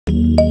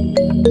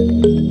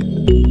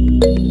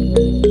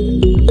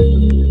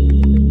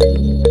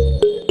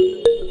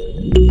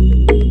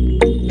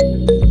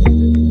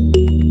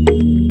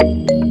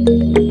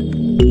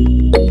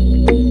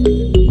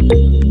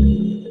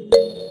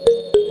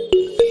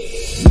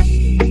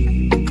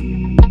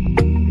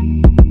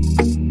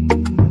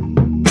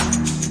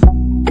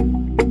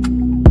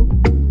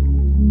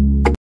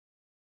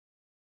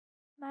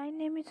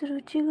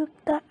Ruchi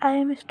Gupta. I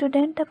am a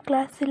student of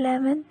class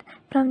 11th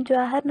from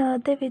Jawahar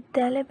Navodaya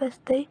Vidyalaya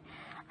Bastai.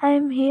 I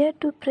am here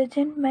to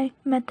present my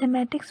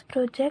mathematics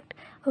project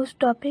whose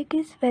topic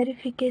is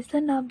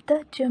verification of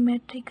the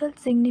geometrical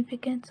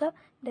significance of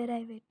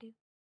derivative.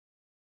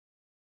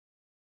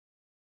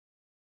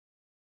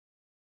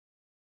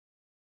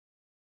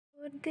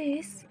 For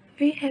this,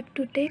 we have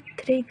to take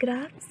three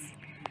graphs,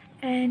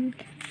 and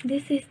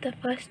this is the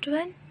first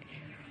one.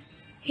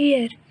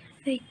 Here,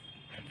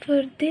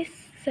 for this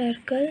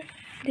circle,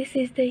 this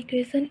is the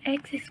equation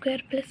x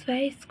square plus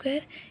y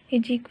square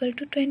is equal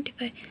to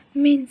 25.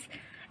 Means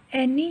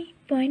any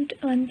point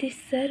on this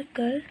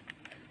circle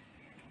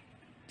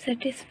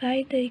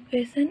satisfy the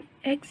equation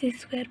x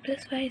square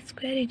plus y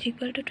square is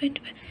equal to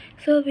 25.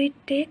 So we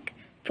take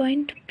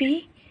point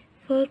P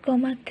 4,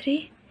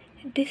 3.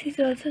 This is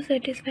also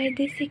satisfy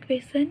this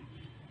equation.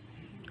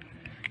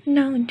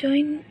 Now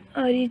join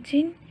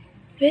origin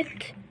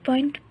with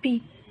point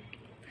P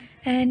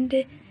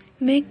and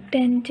make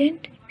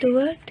tangent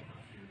toward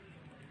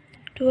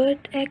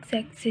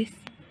x-axis.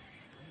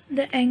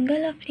 The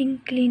angle of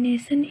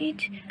inclination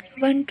is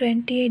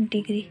 128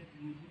 degree.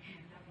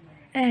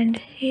 And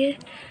here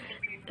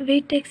we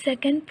take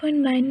second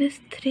point minus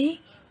 3,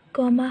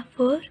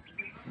 4.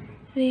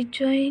 We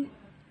join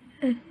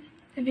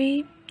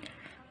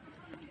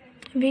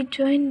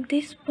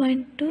this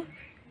point to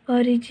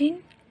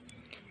origin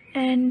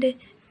and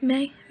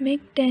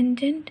make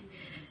tangent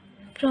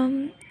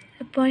from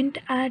point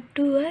R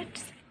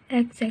towards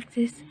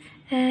x-axis,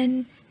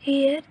 and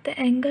here the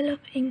angle of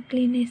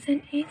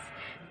inclination is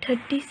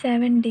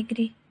 37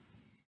 degree.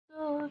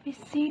 So we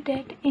see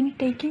that in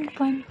taking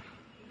point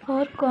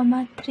 4,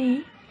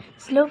 3,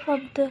 slope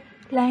of the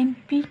line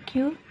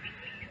PQ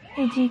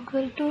is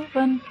equal to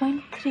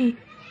 1.3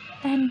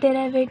 and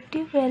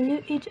derivative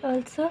value is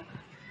also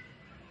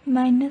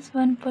minus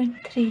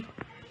 1.3,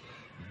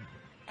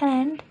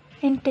 and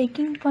in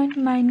taking point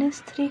minus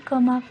 3,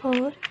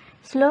 4,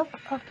 slope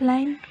of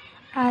line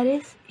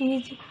RS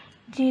is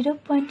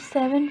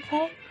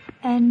 0.75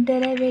 and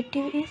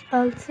derivative is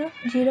also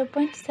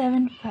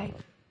 0.75.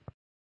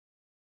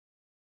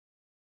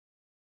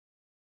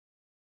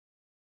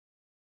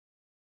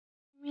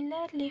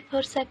 Similarly,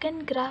 for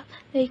second graph,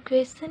 the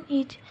equation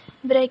is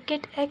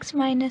bracket x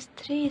minus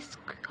 3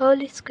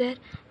 whole square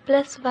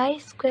plus y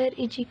square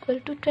is equal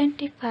to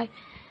 25.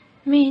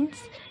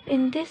 Means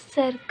in this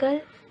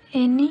circle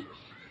any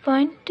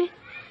point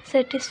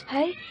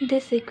satisfy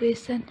this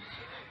equation.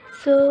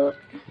 So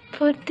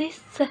for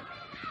this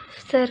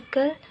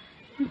circle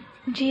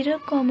 0,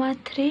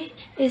 3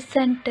 is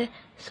center.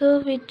 So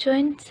we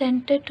join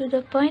center to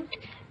the point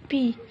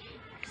P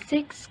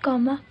 6,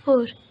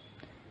 4.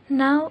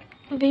 Now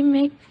we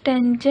make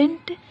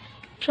tangent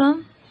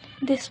from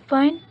this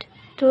point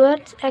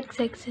towards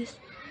x-axis.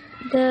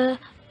 The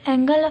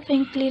angle of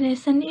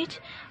inclination is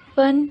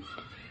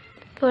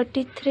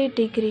 143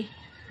 degree.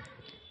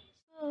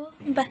 So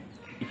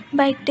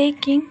by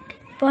taking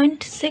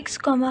point 6,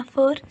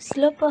 4,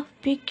 slope of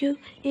PQ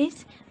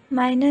is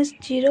minus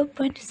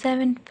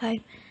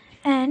 0.75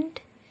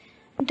 and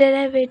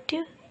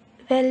derivative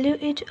value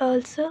is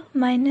also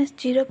minus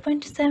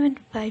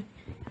 0.75.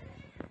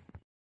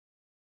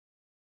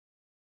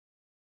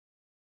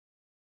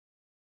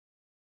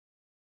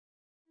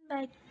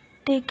 By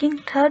taking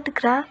third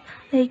graph,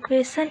 the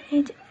equation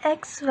is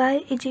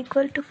xy is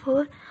equal to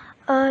 4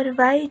 or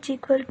y is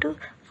equal to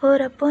 4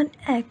 upon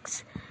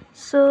x.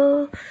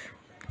 So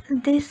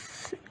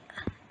this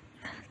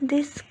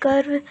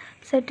curve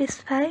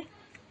satisfy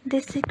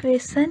this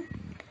equation,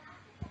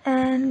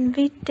 and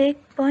we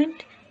take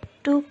point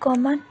 2,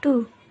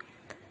 2.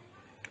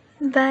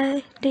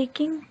 By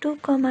taking 2,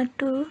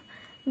 2,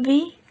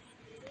 we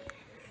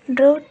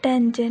draw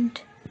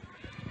tangent.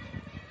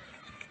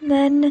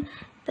 Then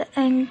the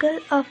angle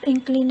of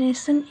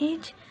inclination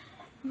is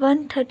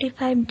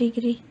 135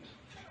 degree.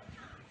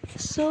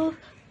 So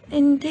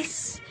in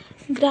this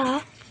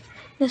graph,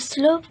 the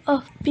slope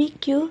of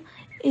PQ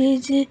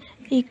is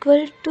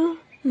equal to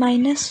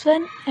minus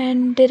 1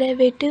 and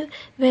derivative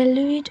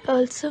value is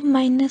also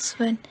minus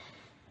 1.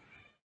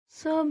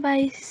 So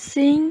by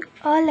seeing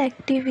all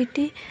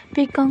activity,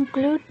 we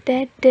conclude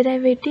that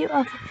derivative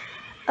of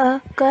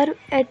a curve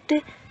at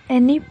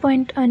any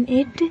point on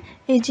it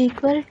is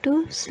equal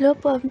to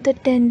slope of the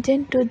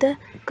tangent to the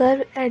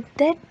curve at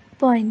that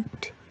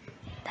point.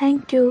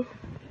 Thank you.